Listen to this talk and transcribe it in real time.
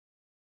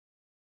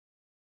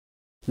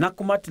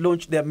Nakumatt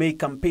launched their May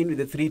campaign with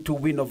a 3-2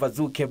 win over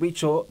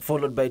SJAK,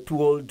 followed by a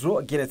 2-2 draw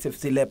against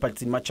FC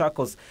Leopards in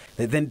Machakos.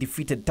 They then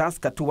defeated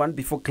Tusker 2-1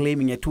 before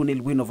claiming a 2-0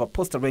 win over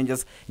Posta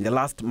Rangers in the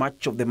last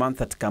match of the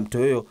month at Camp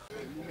Toyo.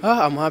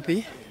 I'm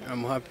happy.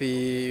 I'm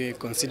happy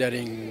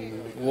considering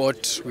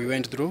what we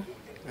went through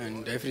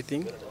and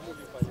everything,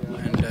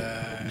 and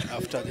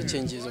after the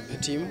changes of the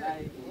team.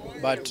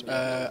 But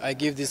I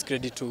give this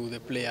credit to the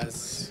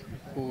players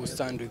who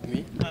stand with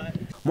me.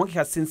 Mwangi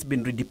has since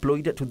been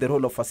redeployed to the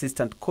role of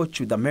assistant coach,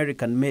 with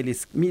American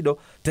Melis Mido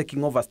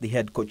taking over as the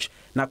head coach.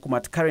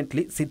 Nakumatt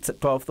currently sits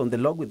 12th on the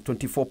log with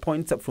 24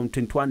 points from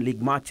 21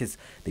 league matches.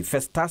 They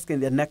face Tusker in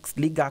their next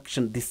league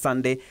action this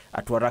Sunday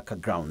at Waraka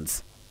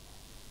grounds.